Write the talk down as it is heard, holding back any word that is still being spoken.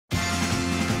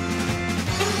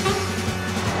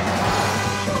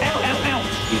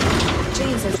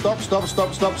says... Stop, stop,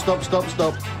 stop, stop, stop, stop,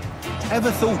 stop.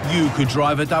 Ever thought you could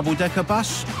drive a double-decker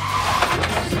bus?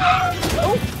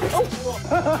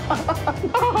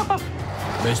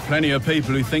 There's plenty of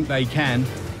people who think they can,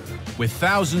 with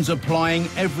thousands applying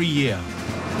every year.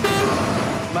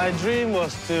 My dream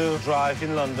was to drive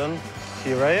in London.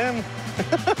 Here I am.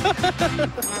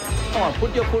 Come on,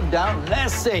 put your foot down.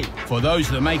 Let's see. For those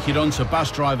that make it onto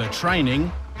bus driver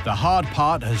training, the hard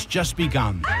part has just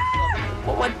begun.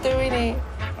 What we're doing here.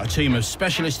 A team of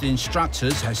specialist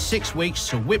instructors has 6 weeks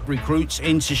to whip recruits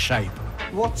into shape.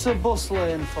 What's a bus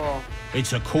lane for?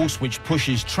 It's a course which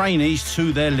pushes trainees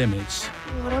to their limits.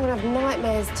 Oh, I'm going to have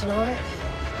nightmares tonight.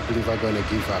 I believe I'm going to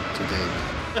give up today.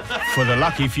 For the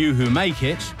lucky few who make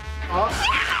it,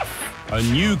 a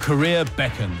new career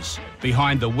beckons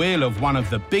behind the wheel of one of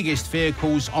the biggest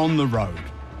vehicles on the road.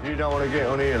 You don't want to get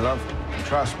on here, love.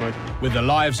 Trust me. With the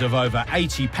lives of over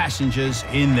 80 passengers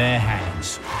in their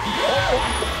hands.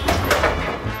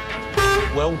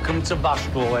 Welcome to bus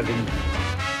driving.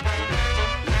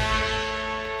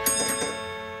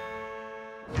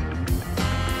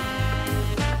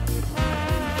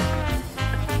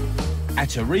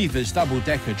 At Arriva's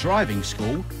double-decker driving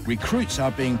school, recruits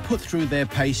are being put through their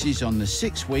paces on the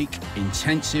 6-week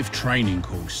intensive training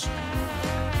course.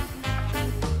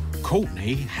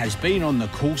 Courtney has been on the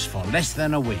course for less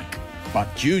than a week,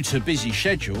 but due to busy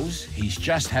schedules, he's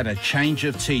just had a change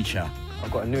of teacher.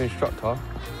 I've got a new instructor,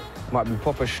 might be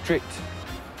proper strict.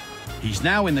 He's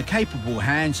now in the capable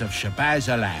hands of Shabazz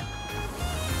Alam.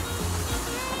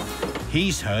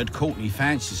 He's heard Courtney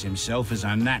fancies himself as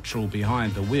a natural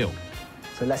behind the wheel.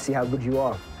 So let's see how good you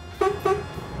are.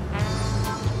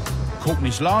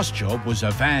 Courtney's last job was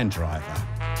a van driver.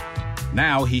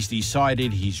 Now he's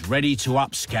decided he's ready to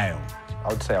upscale. I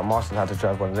would say I mastered how to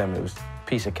drive one of them. It was a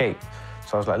piece of cake.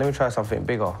 So I was like, let me try something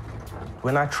bigger.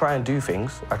 When I try and do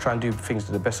things, I try and do things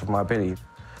to the best of my ability.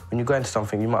 When you go into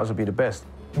something, you might as well be the best.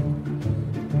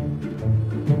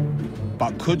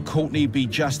 But could Courtney be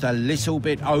just a little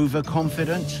bit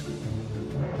overconfident?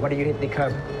 What do you hit the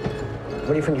curb? What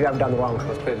do you think you have done wrong? I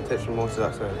was paying attention more to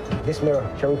that side. This mirror,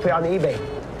 shall we put it on eBay?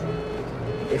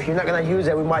 If you're not going to use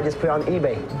it, we might just put it on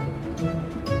eBay.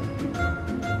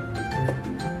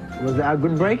 Was that a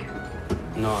good break?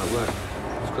 No, it weren't.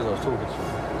 It's because I was talking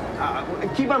to you.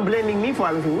 Keep on blaming me for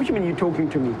everything. What do you mean you're talking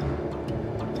to me?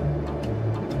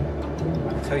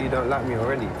 I can tell you don't like me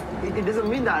already. It doesn't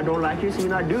mean that I don't like you,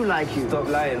 so I do like you. Stop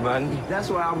lying, man. That's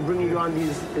why I'm bringing you on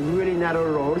these really narrow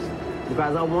roads,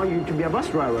 because I want you to be a bus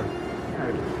driver.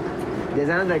 There's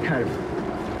another curve.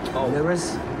 Oh. There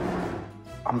is.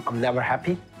 I'm never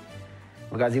happy,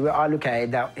 because if I look at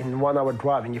it, that in 1 hour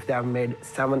driving, if they have made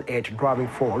 7, 8 driving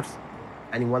faults,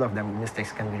 any one of them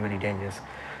mistakes can be really dangerous.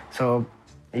 So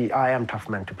I am tough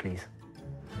man to please.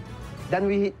 Then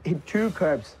we hit 2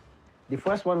 curbs. The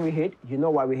first one we hit, you know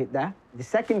why we hit that. The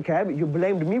second curb, you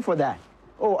blamed me for that.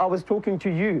 Oh, I was talking to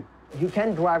you. You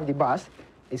can drive the bus.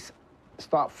 It's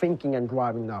start thinking and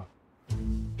driving now.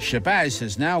 Shabazz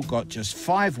has now got just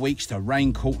 5 weeks to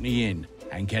rein Courtney in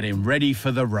and get him ready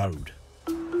for the road.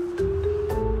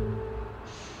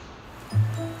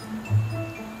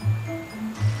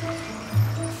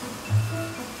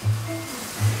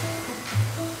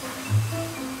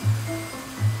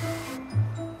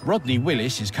 Rodney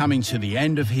Willis is coming to the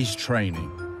end of his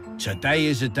training. Today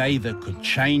is a day that could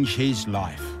change his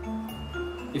life.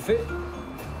 You fit?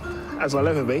 As I'll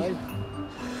ever be.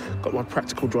 Got my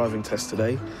practical driving test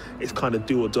today. It's kind of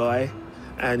do or die,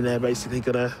 and they're basically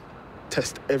gonna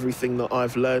test everything that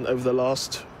I've learned over the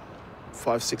last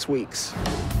 5, 6 weeks.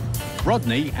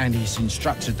 Rodney and his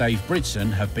instructor Dave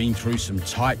Bridson have been through some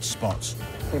tight spots.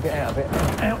 Keep it out a bit.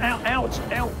 Out, out, ouch,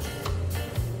 ouch.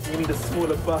 We need a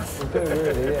smaller bus.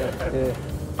 Really, yeah.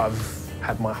 I've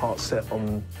had my heart set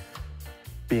on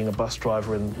being a bus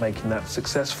driver and making that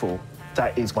successful.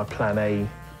 That is my plan A,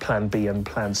 plan B and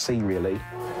plan C, really.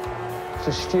 It's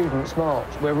a student smart.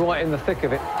 We're right in the thick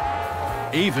of it.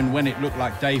 Even when it looked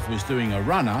like Dave was doing a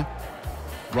runner,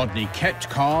 Rodney kept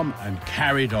calm and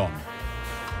carried on.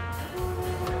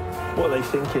 What are they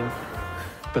thinking?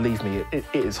 Believe me, it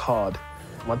is hard.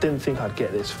 I didn't think I'd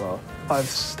get this far. I've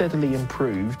steadily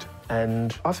improved,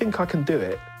 and I think I can do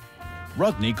it.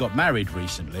 Rodney got married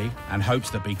recently and hopes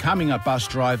that becoming a bus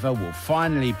driver will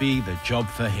finally be the job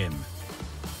for him.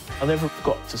 I never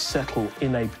got to settle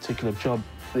in a particular job.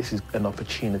 This is an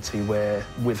opportunity where,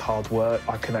 with hard work,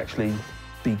 I can actually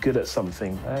be good at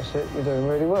something. That's it, you're doing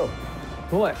really well.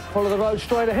 Right, follow the road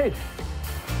straight ahead.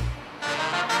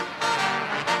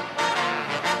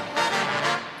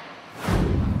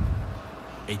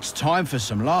 It's time for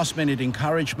some last-minute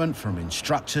encouragement from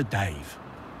instructor Dave.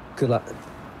 Good luck.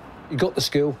 You got the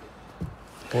skill.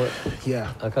 What?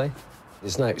 Yeah. OK.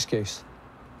 There's no excuse.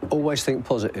 Always think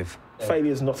positive.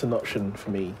 Failure's not an option for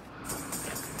me.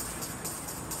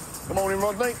 Good morning,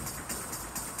 Rodney.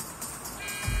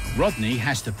 Rodney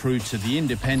has to prove to the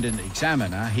independent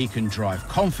examiner he can drive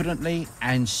confidently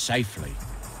and safely.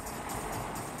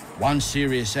 One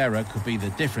serious error could be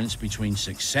the difference between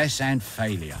success and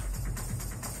failure.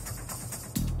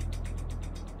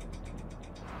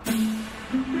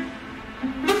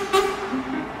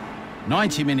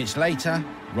 "90 minutes later,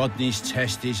 Rodney's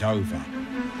test is over.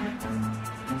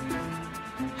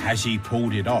 Has he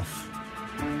pulled it off?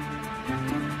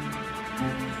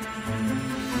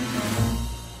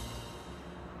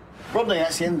 Rodney,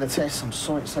 that's the end of the test. I'm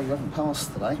sorry to say you haven't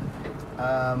passed today.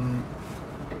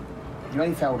 You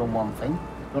only failed on one thing.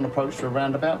 You're on approach to a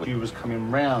roundabout. You was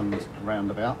coming round the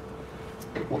roundabout.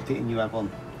 What didn't you have on?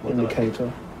 What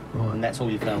Indicator. And that's all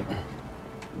you failed on.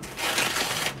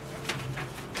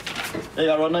 There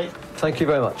you go, Rodney. Thank you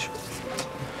very much.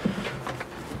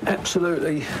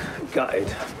 Absolutely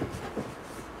gutted.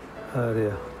 Oh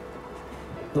dear.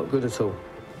 Not good at all.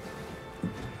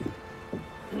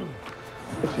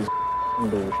 This is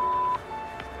bullshit.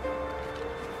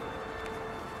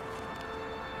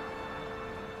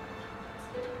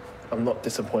 I'm not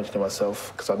disappointed in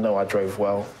myself because I know I drove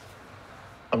well.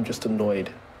 I'm just annoyed.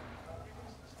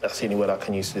 That's the only word I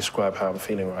can use to describe how I'm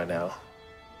feeling right now.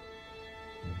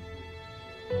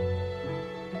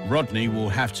 Rodney will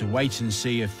have to wait and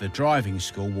see if the driving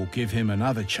school will give him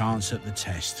another chance at the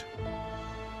test.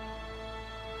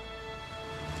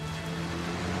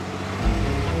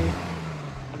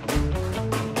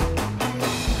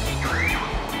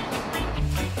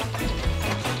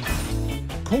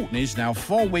 Courtney's now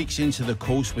 4 weeks into the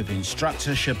course with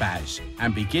instructor Shabazz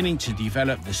and beginning to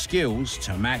develop the skills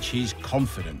to match his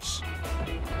confidence.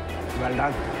 Well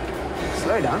done.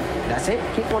 Slow down. That's it.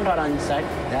 Keep one dot on your side.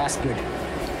 That's good.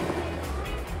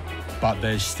 But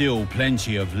there's still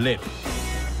plenty of lip.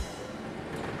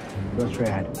 Go straight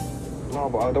ahead. No,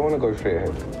 but I don't want to go straight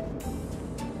ahead.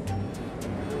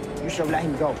 You should have let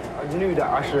him go. I knew that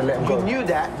I should have let him If go. you knew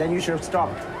that, then you should have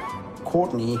stopped.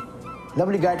 Courtney,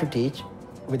 lovely guy to teach,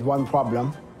 with one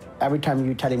problem. Every time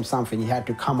you tell him something, he had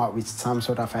to come up with some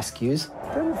sort of excuse.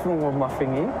 There's nothing wrong with my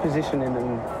thingy, positioning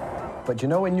and... But you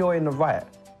know when you're in the right,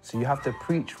 so you have to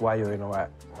preach why you're in the right.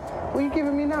 What are you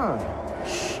giving me now?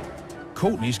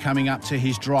 Courtney's coming up to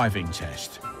his driving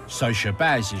test, so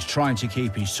Shabazz is trying to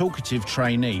keep his talkative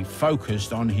trainee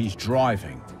focused on his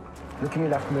driving. Look in your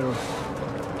left mirror.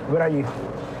 Where are you?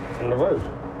 On the road?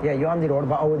 Yeah, you're on the road,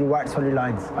 but over the white solid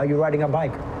lines. Are you riding a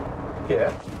bike?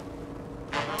 Yeah.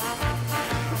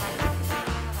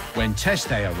 When test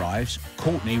day arrives,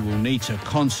 Courtney will need to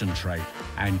concentrate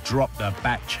and drop the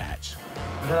back chat.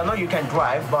 Because I know you can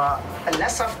drive, but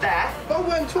less of that. But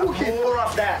when talking, more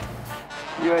of that.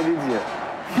 You're an idiot.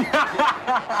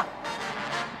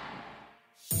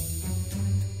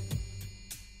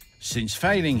 Since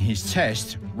failing his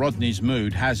test, Rodney's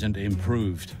mood hasn't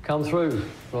improved. Come through,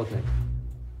 Rodney.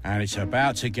 And it's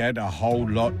about to get a whole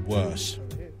lot worse.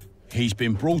 He's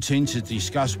been brought in to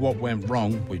discuss what went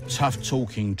wrong with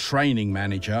tough-talking training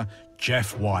manager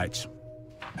Geoff White.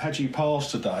 Had you passed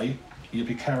today, you'd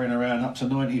be carrying around up to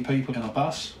 90 people in a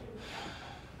bus.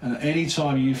 And any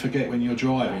time you forget when you're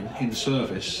driving in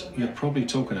service, you're probably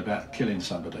talking about killing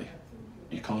somebody.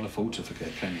 You can't afford to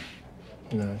forget, can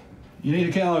you? No. You need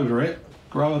to get over it,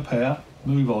 grow a pair,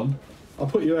 move on. I'll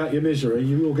put you out your misery,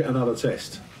 you will get another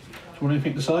test. Do you want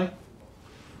anything to say?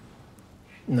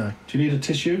 No. Do you need a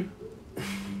tissue?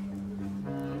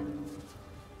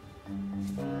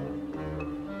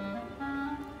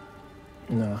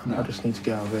 No, I just need to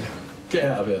get out of here. Get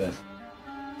out of here then.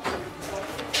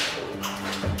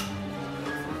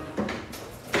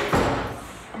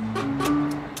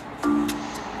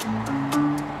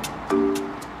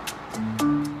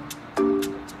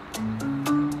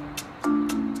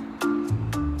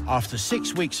 After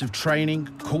 6 weeks of training,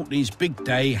 Courtney's big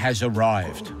day has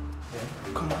arrived.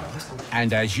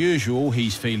 And as usual,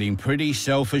 he's feeling pretty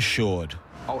self-assured.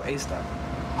 I'll ace that.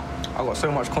 I've got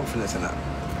so much confidence in that.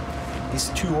 It's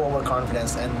too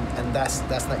overconfidence, and that's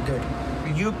not good.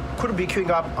 You could be queuing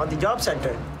up on the job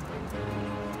center.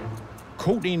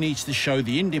 Courtney needs to show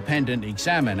the independent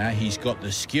examiner he's got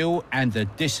the skill and the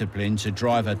discipline to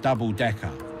drive a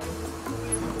double-decker.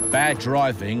 Bad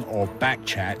driving or back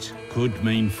chat could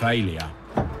mean failure.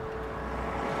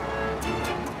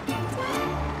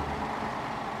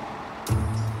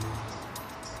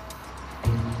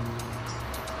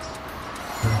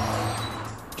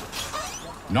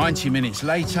 "90 minutes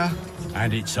later,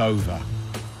 and it's over.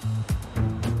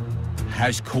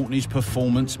 Has Courtney's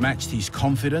performance matched his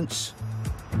confidence?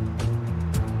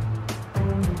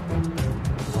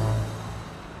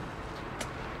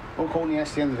 Well, Courtney,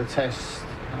 that's the end of the test.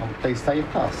 I'm pleased that you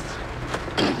passed.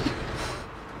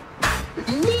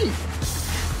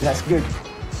 That's good.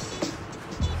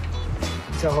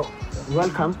 So,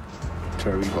 welcome.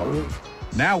 Very well.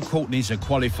 Now Courtney's a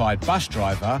qualified bus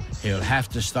driver, he'll have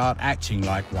to start acting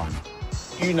like one.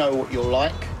 You know what you're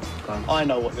like. I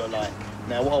know what you're like.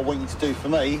 Now, what I want you to do for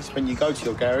me is when you go to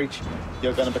your garage,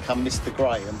 you're going to become Mr.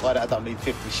 Grey. And by that, I don't mean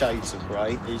 50 Shades of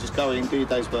Grey. You just go in, do your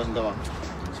day's work and go on.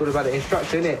 It's all about the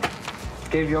instruction,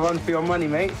 innit? Gave you a run for your money,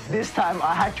 mate. This time,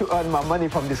 I had to earn my money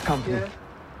from this company.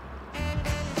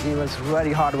 Yeah. He was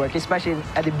really hard work, especially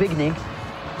at the beginning.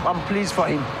 I'm pleased for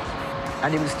him.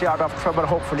 And he will stay out of trouble,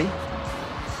 hopefully.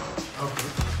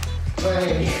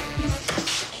 Hey.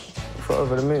 For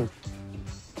over the moon.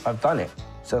 I've done it.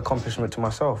 It's an accomplishment to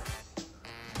myself.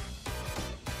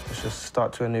 Let's just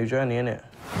start to a new journey, innit?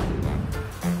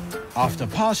 After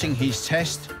passing his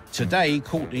test, today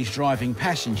Courtney's driving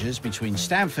passengers between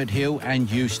Stamford Hill and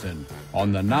Euston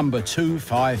on the number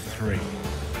 253.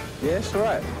 Yeah, it's all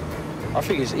right. I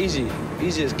think it's easy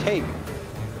as cake.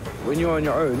 When you're on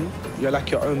your own, you're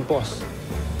like your own boss.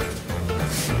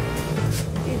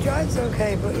 He drives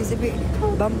okay, but he's a bit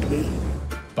bumpy.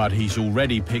 But he's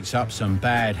already picked up some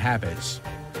bad habits.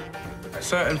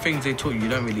 Certain things they taught you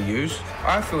don't really use.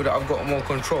 I feel that I've got more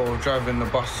control driving the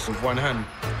bus with one hand.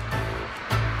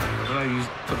 I don't know, you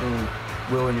put the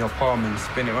wheel in your palm and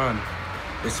spin it around.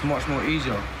 It's much more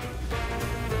easier.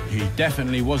 He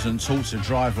definitely wasn't taught to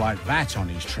drive like that on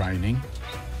his training.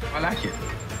 I like it.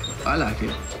 I like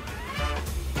it.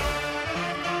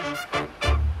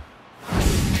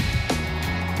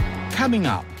 Coming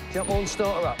up, Jump on,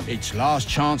 starter up. it's last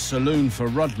chance saloon for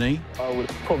Rodney. I would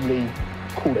probably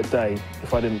call it a day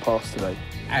if I didn't pass today.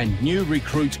 And new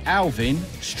recruit Alvin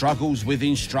struggles with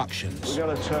instructions. We're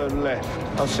going to turn left.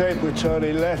 I said we're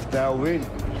turning left, Alvin.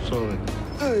 Sorry.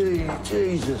 Hey,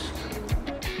 Jesus.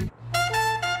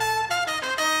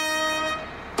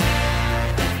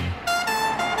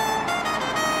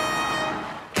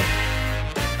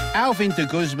 Alvin de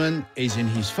Guzman is in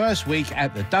his first week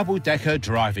at the double-decker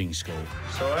driving school.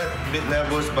 So I'm a bit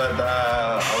nervous, but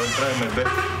I will try my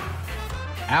best.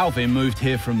 Alvin moved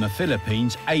here from the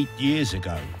Philippines 8 years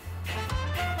ago.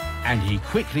 And he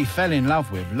quickly fell in love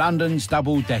with London's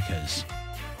double-deckers.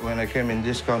 When I came in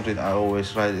this country, I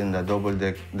always ride in the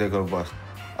double-decker bus.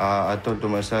 I thought to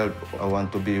myself, I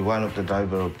want to be one of the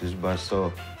drivers of this bus,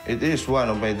 so it is one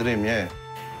of my dreams, yeah.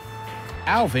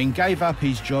 Alvin gave up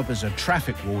his job as a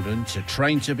traffic warden to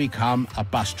train to become a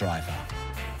bus driver.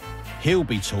 He'll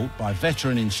be taught by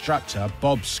veteran instructor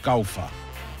Bob Sculfer.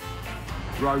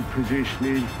 Road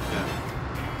positioning.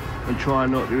 And try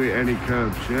not to hit any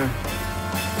curbs, yeah?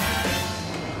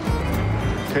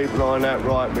 Keep an eye on that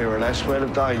right mirror, that's where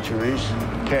the danger is.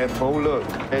 Careful, look,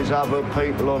 there's other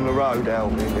people on the road,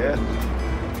 Alvin, yeah?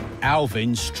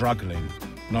 Alvin's struggling,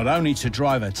 not only to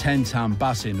drive a 10-tonne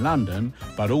bus in London,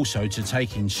 but also to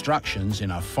take instructions in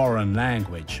a foreign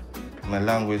language. My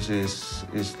language is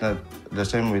not the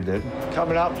same with them.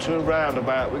 Coming up to a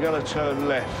roundabout, we're going to turn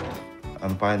left.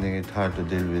 I'm finding it hard to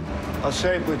deal with. I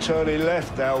said we're turning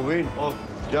left, Alvin. Oh,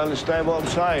 do you understand what I'm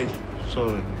saying?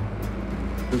 Sorry.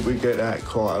 We get that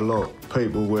quite a lot.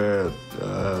 People where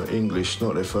English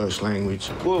not their first language.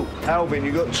 Well, Alvin,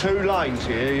 you've got 2 lanes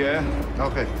here, yeah?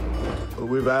 Okay.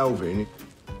 With Alvin,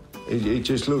 he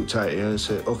just looked at you and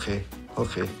said, OK,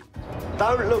 OK.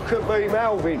 Don't look at me,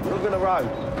 Alvin. Look at the road.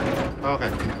 Okay.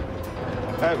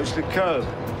 That was the curb.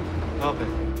 Okay.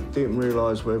 Didn't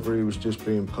realise whether he was just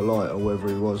being polite or whether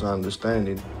he was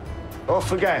understanding. Off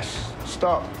the gas.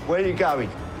 Stop. Where are you going?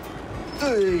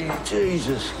 Hey,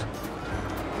 Jesus.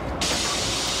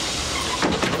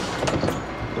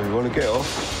 Do you want to get off?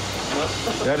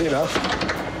 You had enough?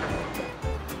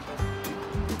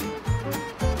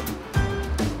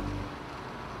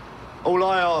 All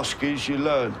I ask is you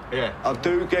learn. Yeah. I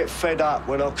do get fed up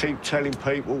when I keep telling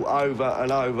people over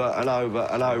and over and over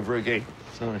and over again.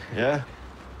 Sorry. Yeah?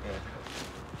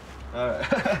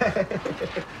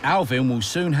 Alvin will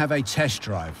soon have a test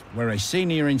drive where a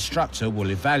senior instructor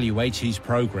will evaluate his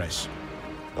progress.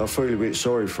 I feel a bit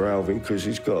sorry for Alvin because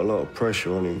he's got a lot of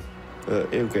pressure on him.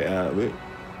 He'll get out of it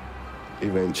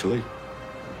eventually.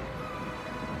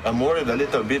 I'm worried a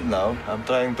little bit now. I'm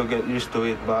trying to get used to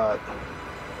it, but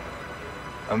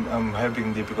I'm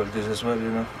having difficulties as well,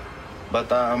 you know. But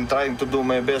I'm trying to do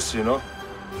my best, you know.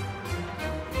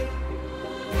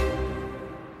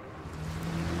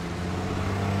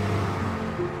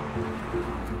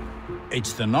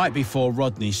 It's the night before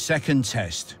Rodney's second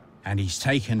test. and he's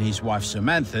taken his wife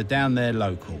Samantha down there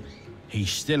local. He's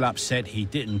still upset he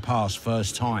didn't pass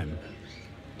first time.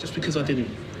 Just because I didn't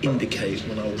indicate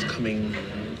when I was coming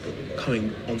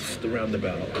off the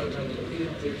roundabout.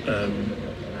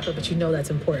 But you know that's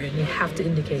important. You have to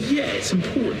indicate. Yeah, it's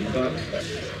important, but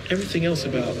everything else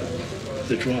about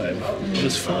the drive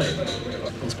was fine.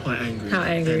 I was quite angry. How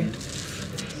angry?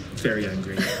 Very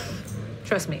angry.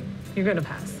 Trust me, you're gonna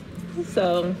pass.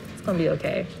 So it's gonna be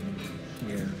okay.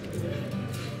 Yeah.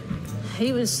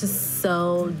 He was just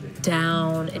so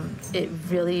down, and it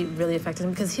really, really affected him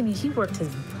because he worked his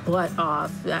butt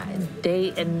off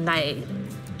day and night.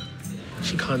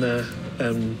 She kind of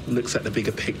looks at the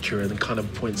bigger picture and kind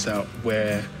of points out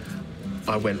where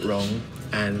I went wrong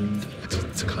and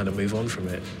to kind of move on from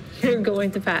it. You're going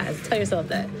to pass. Tell yourself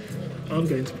that. I'm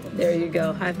going to. There you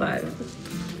go. High five.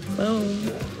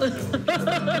 Boom.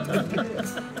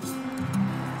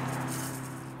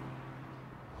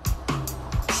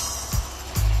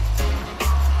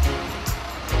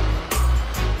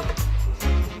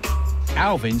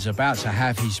 Alvin's about to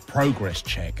have his progress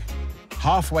check.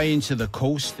 Halfway into the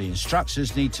course, the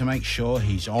instructors need to make sure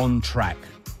he's on track.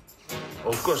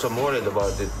 Of course, I'm worried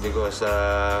about it because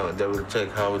they will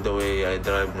check how the way I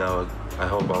drive now. I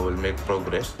hope I will make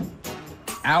progress.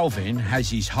 Alvin has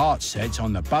his heart set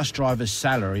on the bus driver's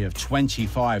salary of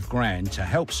 25 grand to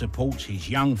help support his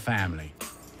young family.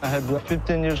 I have a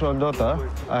 15-year-old daughter,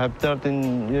 I have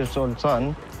 13-year-old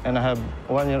son, and I have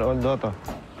a 1-year-old daughter.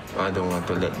 I don't want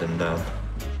to let them down.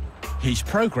 His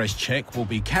progress check will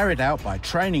be carried out by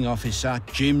training officer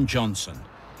Jim Johnson.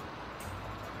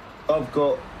 I've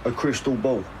got a crystal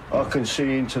ball. I can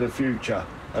see into the future.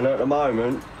 And at the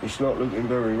moment, it's not looking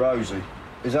very rosy.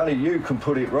 There's only you can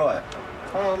put it right.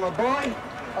 Oh, my boy.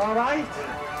 All right.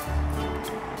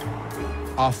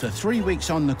 After 3 weeks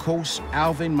on the course,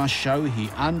 Alvin must show he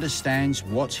understands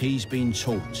what he's been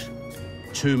taught.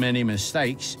 Too many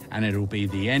mistakes, and it'll be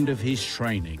the end of his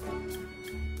training.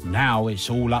 Now it's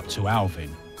all up to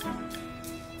Alvin.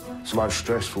 It's the most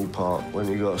stressful part, when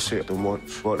you got to sit and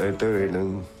watch what they're doing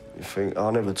and you think,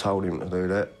 I never told him to do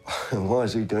that. Why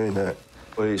is he doing that?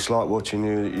 But it's like watching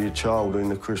your child in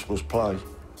the Christmas play.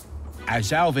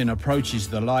 As Alvin approaches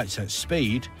the lights at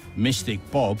speed, Mystic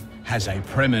Bob has a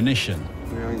premonition.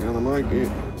 We ain't gonna make it.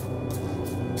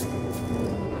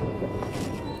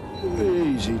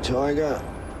 Easy, Tiger.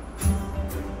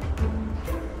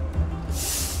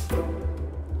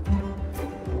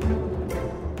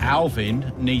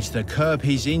 Alvin needs to curb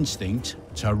his instinct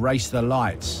to race the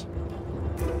lights.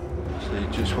 So he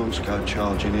just wants to go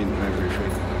charging into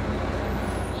everything.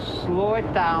 Slow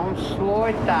it down, slow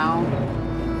it down.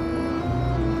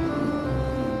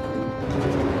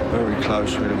 Very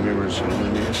close with the mirrors on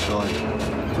the near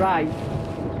side. Right,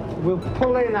 we'll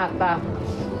pull in at that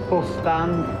bus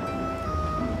stand.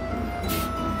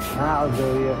 That'll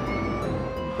do you.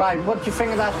 Right, what do you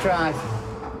think of that drive?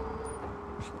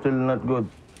 Still not good.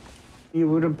 You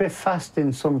were a bit fast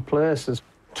in some places.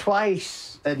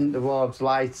 Twice heading towards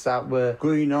lights that were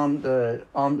green onto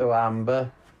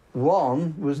amber.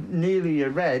 One was nearly a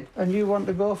red, and you want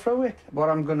to go through it. What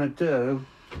I'm going to do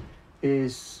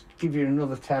is give you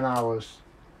another 10 hours.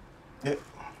 Yep.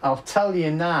 I'll tell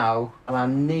you now, and I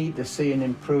need to see an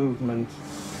improvement.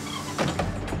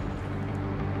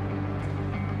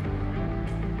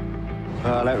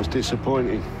 That was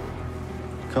disappointing.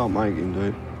 Can't make him do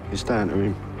it. It's down to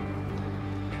him.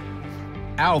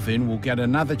 Alvin will get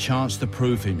another chance to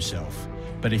prove himself,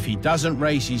 but if he doesn't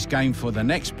raise his game for the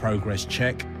next progress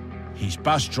check, his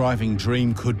bus driving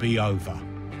dream could be over.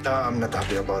 I'm not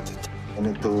happy about it. I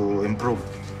need to improve.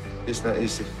 It's not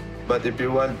easy. But if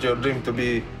you want your dream to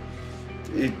get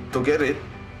it,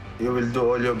 you will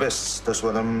do all your best. That's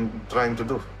what I'm trying to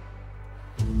do.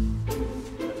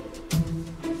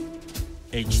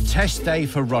 It's test day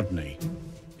for Rodney.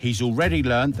 He's already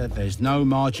learned that there's no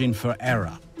margin for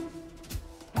error.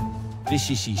 This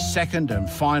is his second and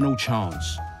final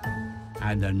chance,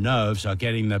 and the nerves are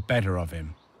getting the better of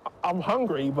him. I'm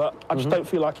hungry, but I just don't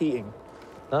feel like eating.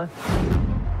 No?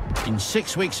 In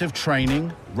 6 weeks of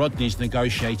training, Rodney's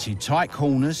negotiated tight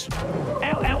corners,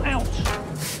 Out, out, out!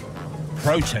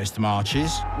 protest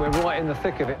marches, We're right in the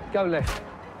thick of it. Go left.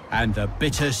 and the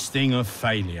bitter sting of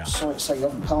failure. Sorry to say you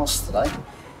haven't passed today.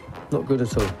 Not good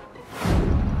at all.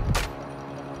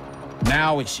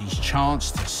 Now it's his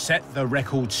chance to set the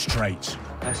record straight.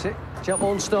 That's it. Jump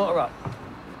on, start her up.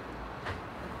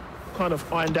 Kind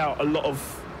of ironed out a lot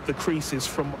of the creases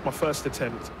from my first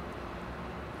attempt.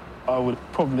 I would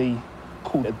probably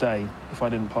call it a day if I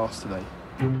didn't pass today.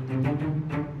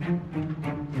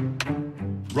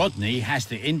 Rodney has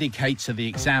to indicate to the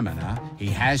examiner he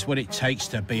has what it takes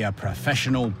to be a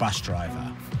professional bus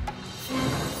driver.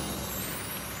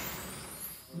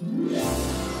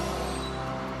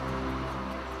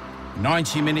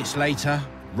 "90 minutes later,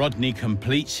 Rodney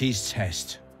completes his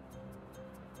test.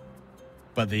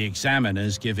 But the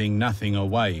examiner's giving nothing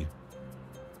away.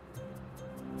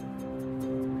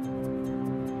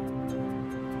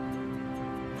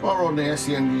 Well, Rodney, that's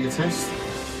the end of your test.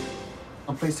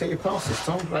 I'm pleased that you passed this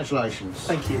time. Congratulations.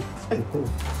 Thank you.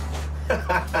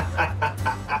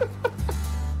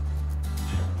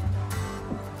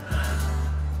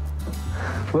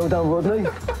 Well done, Rodney.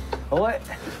 All right?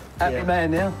 Happy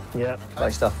man now? Yeah.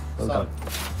 Great stuff. Well done.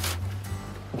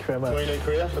 Thank you very much. Enjoy your new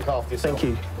career. Look after yourself.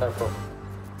 Thank you. No problem.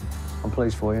 I'm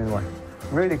pleased for you anyway.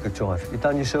 Really good drive. You've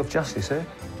done yourself justice here,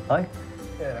 eh?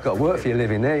 Yeah. You've got to work for your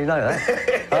living there, you know that.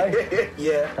 Eh?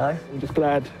 Yeah. Eh? I'm just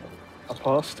glad I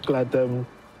passed. Glad the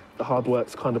hard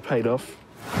work's kind of paid off.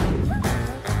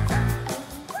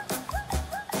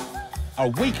 A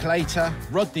week later,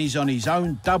 Rodney's on his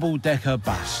own double-decker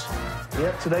bus.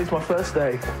 Yep, today's my first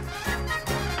day.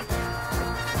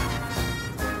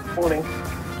 Morning.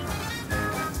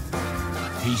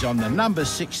 He's on the number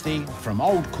 60 from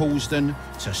Old Coulsdon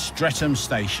to Streatham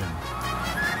Station.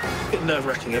 A bit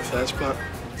nerve-wracking at first, but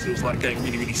it feels like going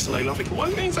really, really slow. I think, why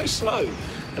is it going so slow?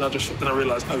 And then I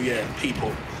realised, oh yeah,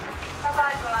 people.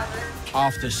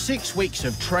 After 6 weeks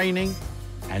of training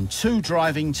and 2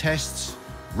 driving tests,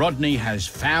 Rodney has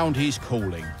found his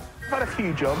calling. I've had a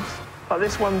few jobs, but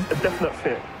this one's a definite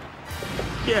fit.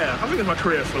 Yeah, I think it's my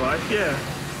career for life, yeah.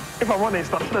 If I'm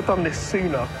honest, I should have done this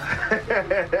sooner.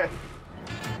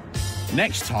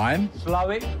 Next time... Slow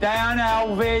it down,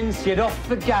 Alvin. Get off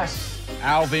the gas.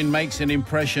 Alvin makes an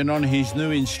impression on his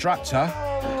new instructor.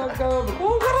 Oh, God.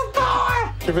 Oh, I'm gonna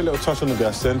die! Give it a little touch on the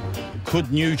gas then.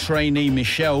 Could new trainee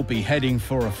Michelle be heading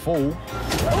for a fall?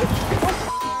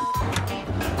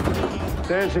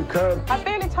 There's a curb. I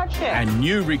barely touched it. And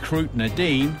new recruit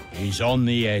Nadine is on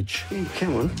the edge.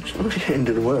 Come on, it's not the end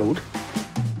of the world.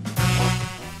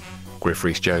 Griff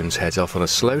Rhys-Jones heads off on a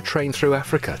slow train through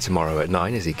Africa tomorrow at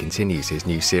 9 as he continues his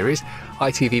new series.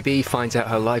 ITVB finds out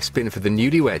how life's been for the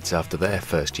newlyweds after their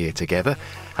first year together.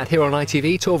 And here on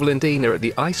ITV, Torval and Dean are at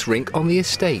the ice rink on the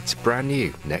estate, brand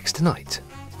new, next tonight.